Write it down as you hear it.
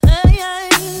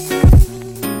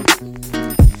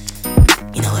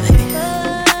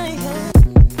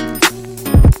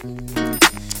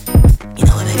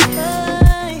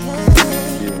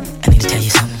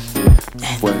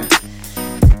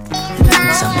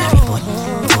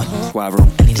squad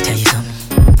room. I need to tell you something.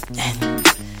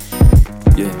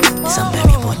 Yeah. Something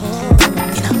very important,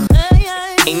 you know.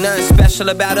 Ain't nothing special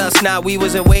about us, nah, we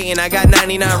wasn't waiting. I got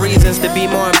 99 reasons to be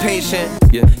more impatient.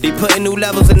 Yeah. They putting new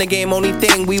levels in the game, only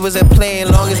thing we wasn't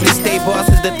playing. Long as we stay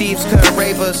bosses, the thieves couldn't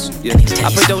rape us. Yeah.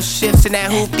 I put those shifts in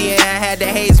that hoopty and I had the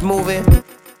haze moving.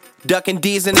 Ducking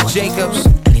D's in the Jacobs.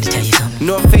 I need to tell you something.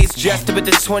 North Face dressed with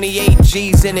the 28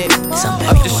 G's in it.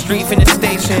 Up the street from the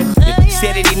station.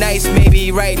 Said that he nice, maybe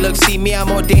he right. Look, see me, I'm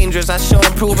more dangerous. I show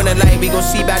him proving the light. We gon'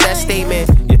 see about that statement.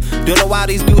 Don't know why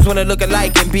these dudes wanna look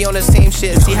alike and be on the same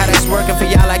shit. See how that's working for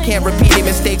y'all. I can't repeat any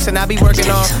mistakes, and I be working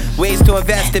on ways to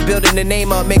invest in building the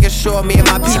name up, making sure me and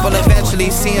my people eventually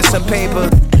seeing some paper.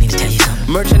 I need to tell you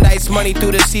something. Merchandise money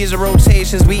through the season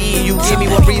rotations. We eat. You give me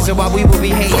one reason why we will be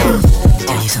hating.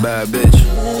 Bad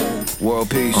bitch, world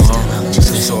peace,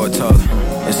 sword talk,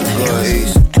 it's a good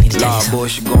east. Lot of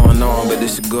bullshit going on, but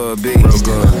it's a good beat. Real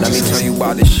good. Let me tell you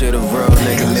about this shit a real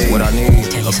nigga need. What I need,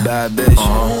 a bad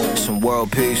bitch, some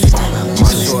world peace. My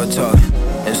sword talk,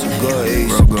 it's some good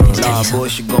east. Lot of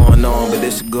bullshit going on, but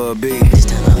it's a good beat.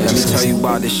 Let me tell you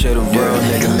about this shit a real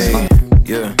nigga need.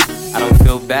 Yeah. I don't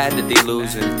feel bad that they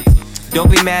losing.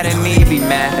 Don't be mad at me, be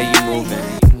mad how you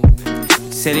moving.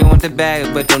 Say they want the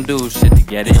bag, but don't do shit to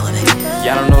get it.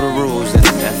 Y'all don't know the rules in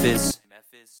the methods.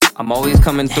 I'm always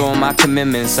coming through on my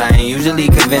commitments. I ain't usually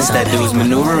convinced that dude's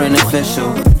maneuvering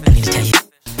official.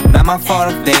 Not my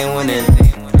fault if they ain't winning.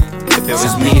 If it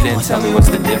was me, then tell me what's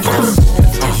the difference.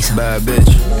 Bad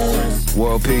bitch,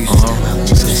 world peace,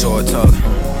 sword talk,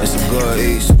 it's a good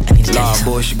east. Lot of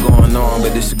bullshit going on,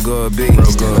 but it's a good beat.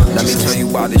 Real good. Let me tell you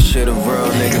about this shit a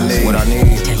real nigga need. What I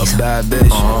need, a bad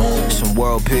bitch, some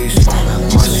world peace.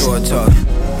 My sword talk,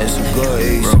 it's a good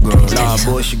east. Lot of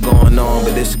bullshit going on,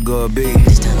 but it's a good beat.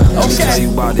 Let me tell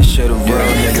you about this shit a real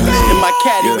nigga need. In my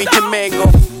caddy we can mango.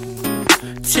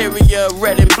 Interior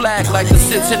red and black like the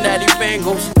Cincinnati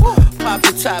Bengals. Pop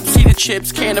the top, see the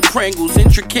chips, can of Pringles.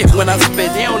 Intricate when I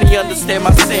spit, they only understand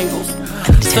my singles.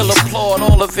 Still applaud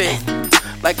all of it.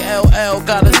 Like LL,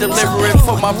 gotta deliver it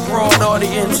for my broad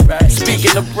audience.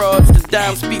 Speaking of broads, the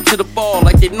dimes speak to the ball.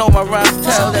 Like they know my rhymes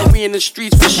tell that we in the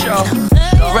streets for sure.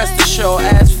 Rest assured,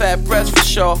 ass fat breast for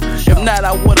sure. If not,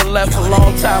 I would've left a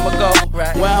long time ago.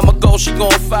 Where I'ma go, she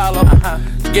gon' follow.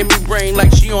 Give me brain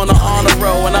like she on the honor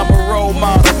roll. And I'm a role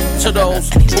model to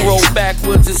those who roll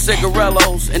backwards in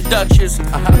cigarellos and Dutches.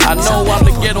 I know I'm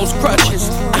the ghetto's crutches.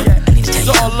 It's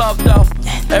all love though.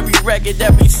 Every record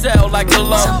that we sell like a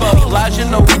love boat. Elijah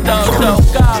know we done though.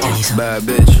 God. Bad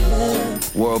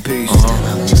bitch, world peace,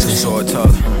 sword talk,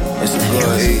 it's a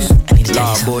good east.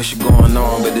 Lot of bullshit going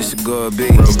on, but it's a good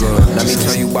beat. Real good. Let me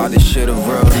tell you about this shit a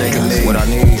real nigga need. What I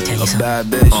need, a bad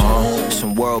bitch,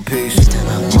 some world peace.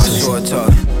 My sword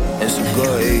talk, it's a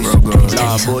good east.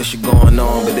 Lot of bullshit going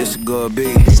on, but it's a good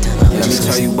beat. Let me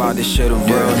tell you about this shit a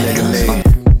real nigga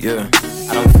need. Yeah.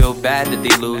 I don't feel bad that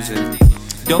they losing.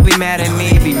 Don't be mad at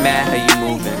me, be mad how you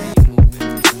moving.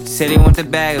 Say they want the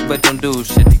bag, but don't do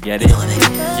shit to get it.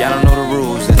 Y'all don't know the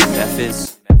rules and the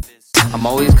methods. I'm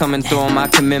always coming through on my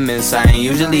commitments. I ain't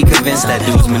usually convinced that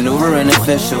dude's maneuvering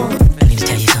official.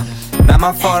 Not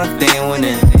my fault if they ain't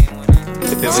winning.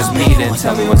 If it was me, then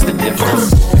tell me what's the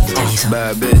difference.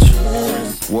 Bad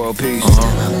bitch, world peace,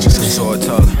 sword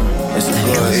talk, it's a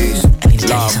good east.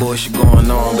 Lot of bullshit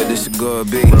going on, but it's a good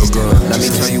beat. Real good. Let me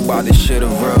tell you about this shit a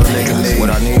real nigga need.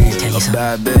 What I need, a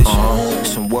bad bitch,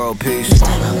 some world peace.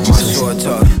 My sword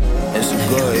talk, it's a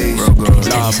good east.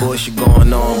 Lot of bullshit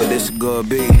going on, but it's a good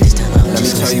beat. Let me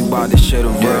tell you about this shit a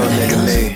real nigga need.